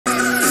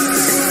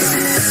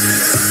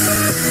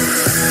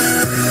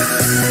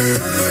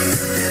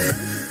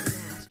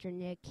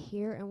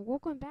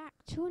welcome back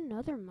to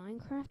another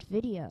Minecraft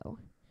video.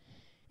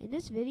 In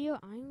this video,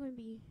 I'm going to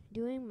be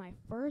doing my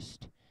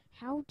first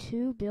how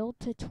to build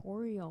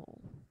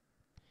tutorial.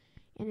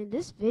 And in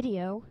this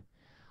video,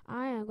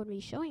 I am going to be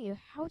showing you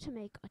how to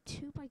make a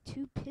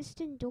 2x2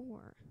 piston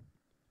door.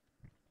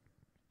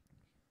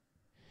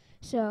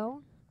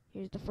 So,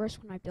 here's the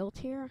first one I built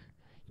here,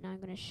 and I'm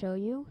going to show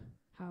you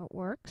how it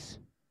works.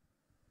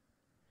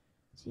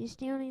 So you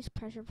stand on these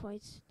pressure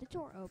plates, the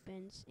door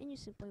opens, and you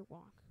simply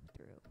walk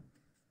through.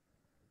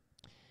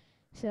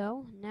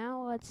 So,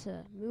 now let's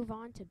move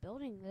on to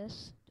building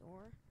this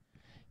door,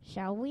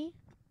 shall we?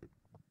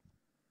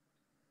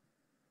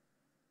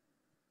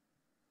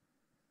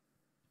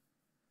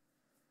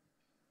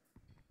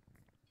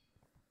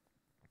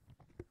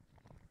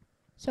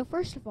 So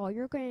first of all,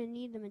 you're going to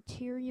need the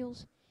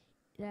materials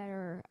that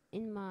are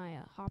in my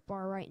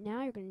hotbar right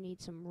now. You're going to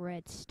need some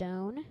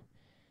redstone,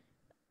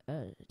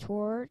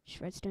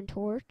 redstone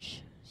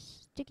torch,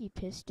 sticky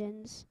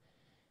pistons,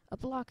 a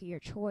block of your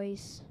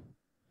choice,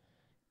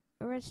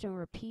 a redstone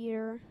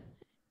repeater,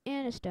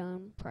 and a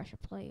stone pressure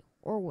plate,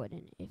 or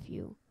wooden if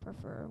you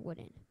prefer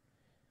wooden.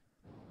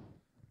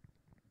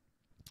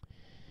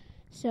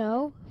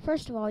 So,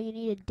 first of all, you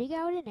need to dig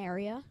out an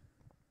area.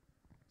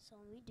 So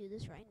let me do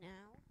this right now.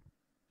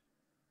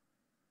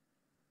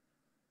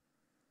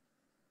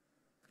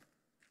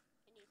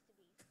 It needs to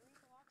be 3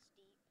 blocks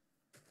deep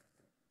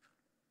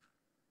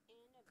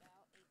and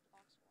about 8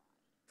 blocks wide.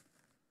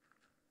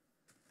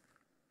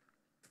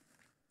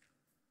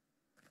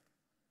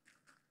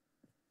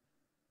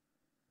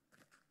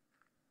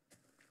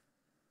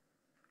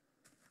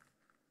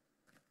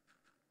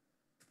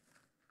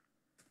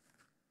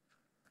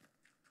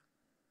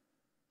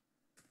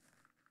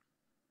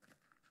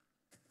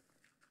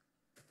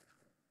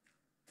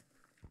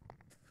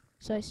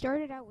 So I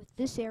started out with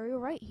this area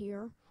right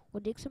here. We'll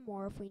dig some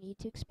more if we need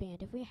to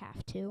expand if we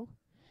have to.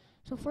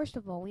 So first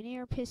of all, we need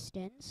our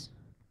pistons.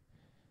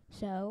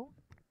 So,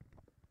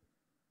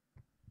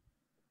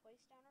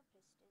 place down our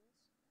pistons.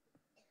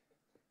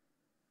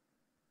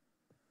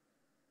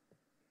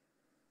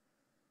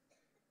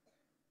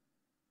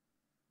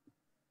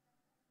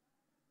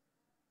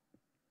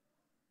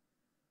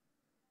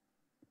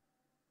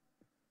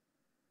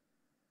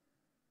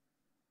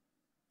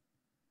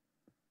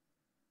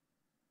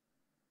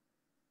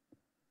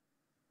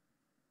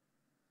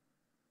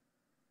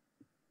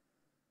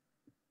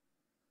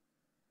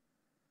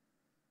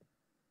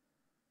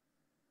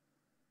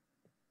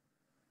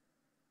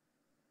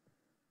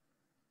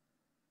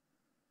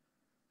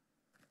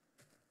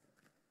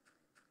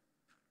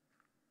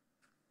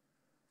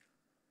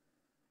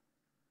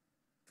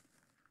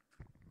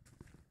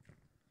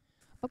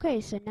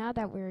 Okay, so now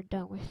that we're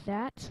done with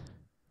that,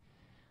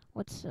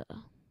 let's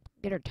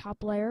get our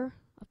top layer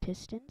of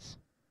pistons,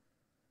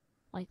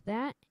 like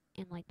that,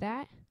 and like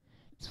that.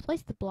 Just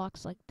place the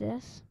blocks like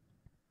this.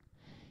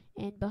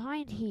 And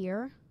behind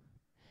here,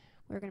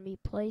 we're going to be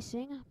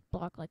placing a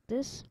block like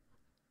this,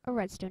 a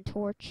redstone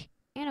torch,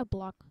 and a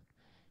block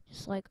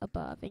just like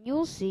above. And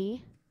you'll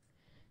see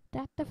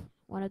that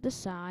one of the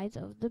sides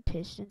of the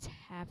pistons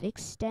have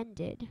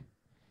extended.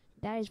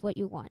 That is what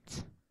you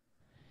want.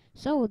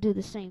 So we'll do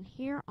the same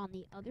here on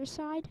the other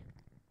side.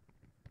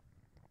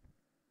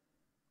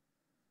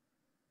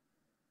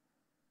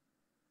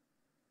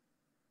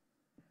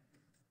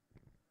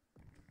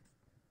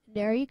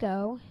 There you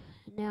go.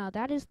 Now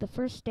that is the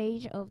first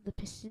stage of the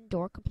piston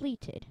door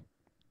completed.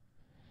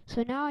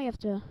 So now I have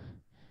to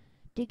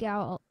dig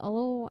out a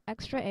little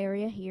extra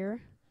area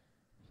here.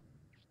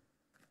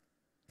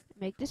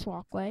 Make this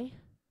walkway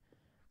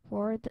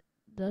for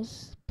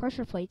those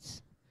pressure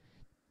plates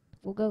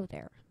will go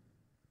there.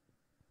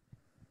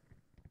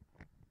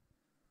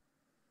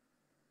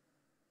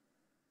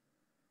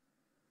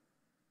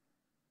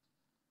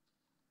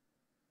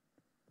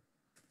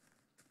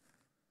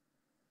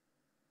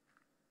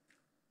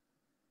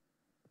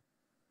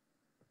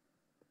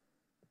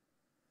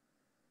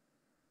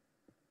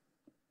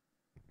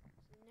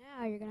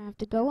 Now you're going to have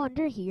to go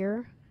under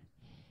here,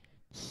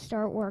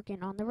 start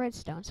working on the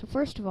redstone. So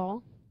first of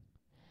all,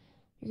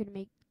 you're going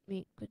to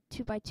make a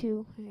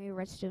 2x2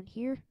 redstone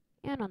here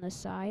and on this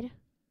side.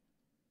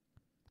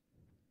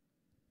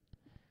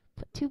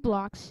 Put 2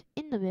 blocks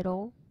in the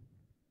middle.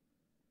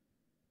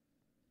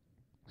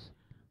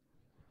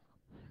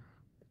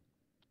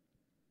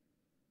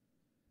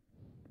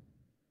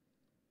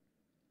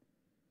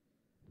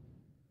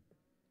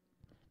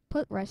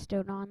 Put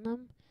redstone on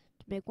them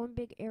to make one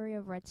big area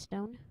of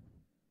redstone.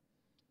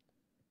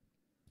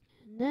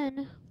 And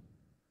then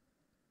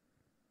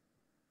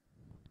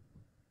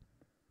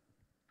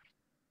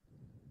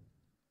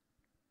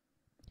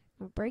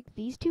we'll break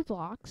these 2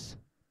 blocks.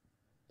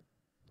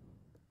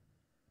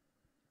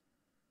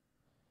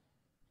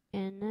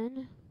 And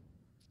then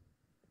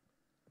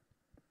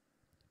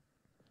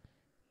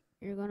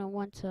you're going to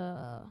want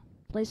to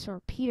place a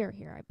repeater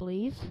here, I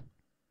believe.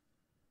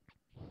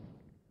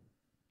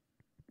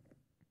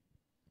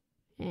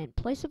 And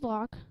place a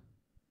block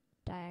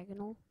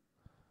diagonal.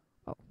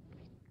 Oh.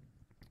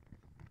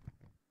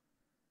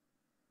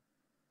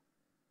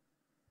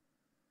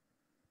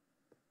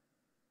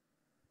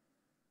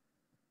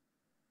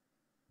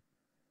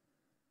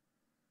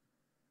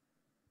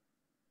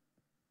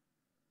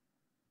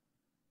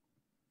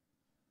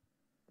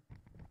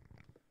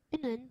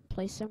 And then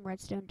place some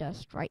redstone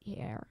dust right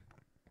here.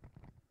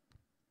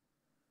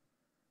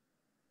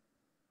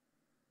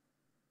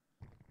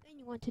 Then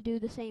you want to do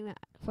the same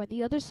for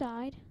the other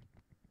side.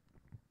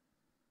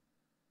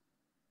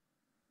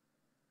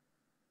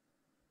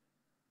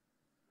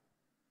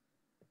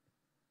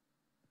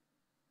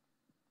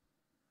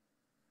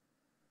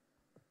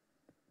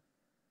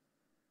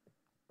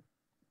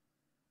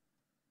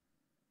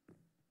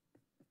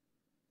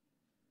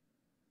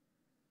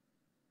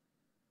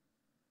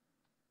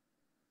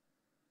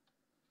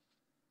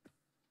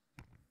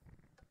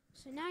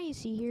 So now you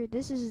see here,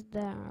 this is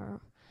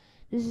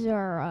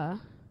our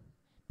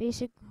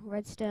basic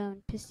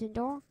redstone piston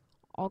door,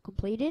 all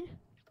completed.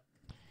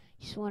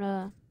 You just want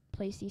to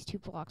place these 2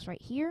 blocks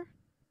right here.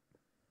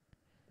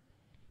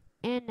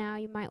 And now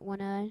you might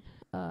want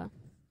to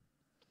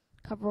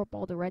cover up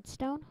all the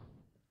redstone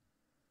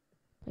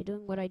by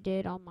doing what I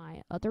did on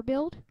my other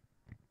build.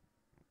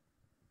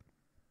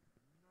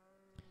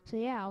 So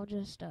yeah, I'll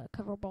just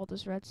cover up all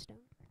this redstone.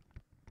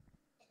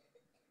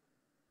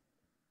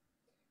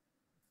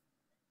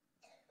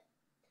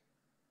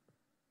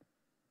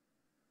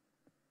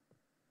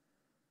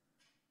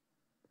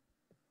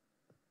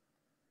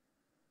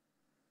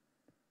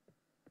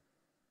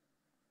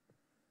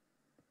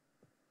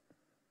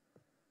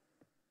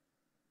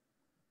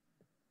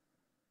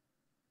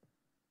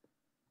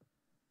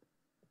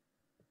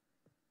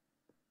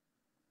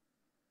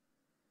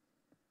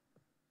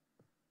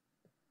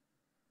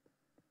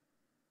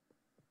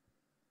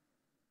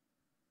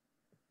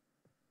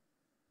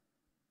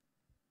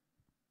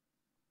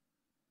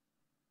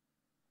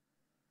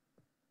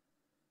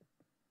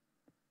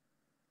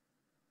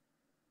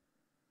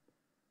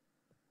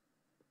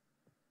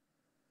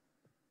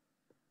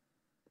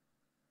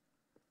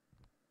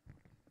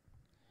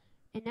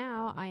 And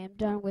now I am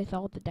done with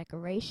all the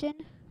decoration.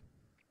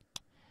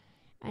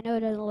 I know it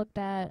doesn't look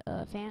that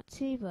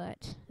fancy,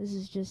 but this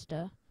is just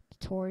a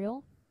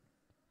tutorial.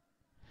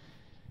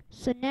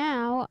 So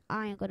now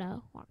I am going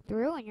to walk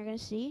through and you're going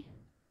to see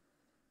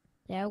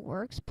that it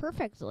works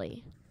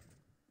perfectly.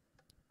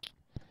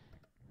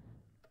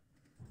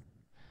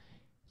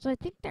 So I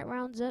think that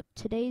rounds up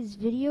today's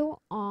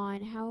video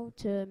on how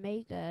to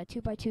make a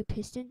 2x2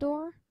 piston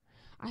door.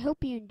 I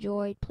hope you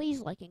enjoyed. Please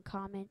like and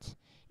comment.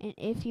 And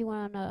if you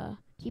want to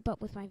keep up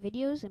with my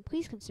videos, then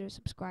please consider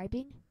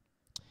subscribing.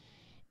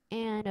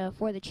 And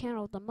for the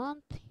channel of the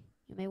month,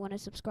 you may want to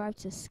subscribe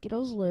to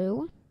Skittles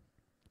Lou.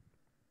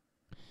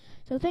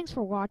 So thanks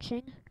for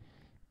watching.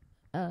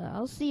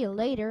 I'll see you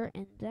later.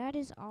 And that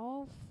is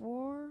all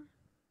for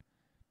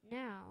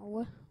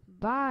now.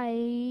 Bye.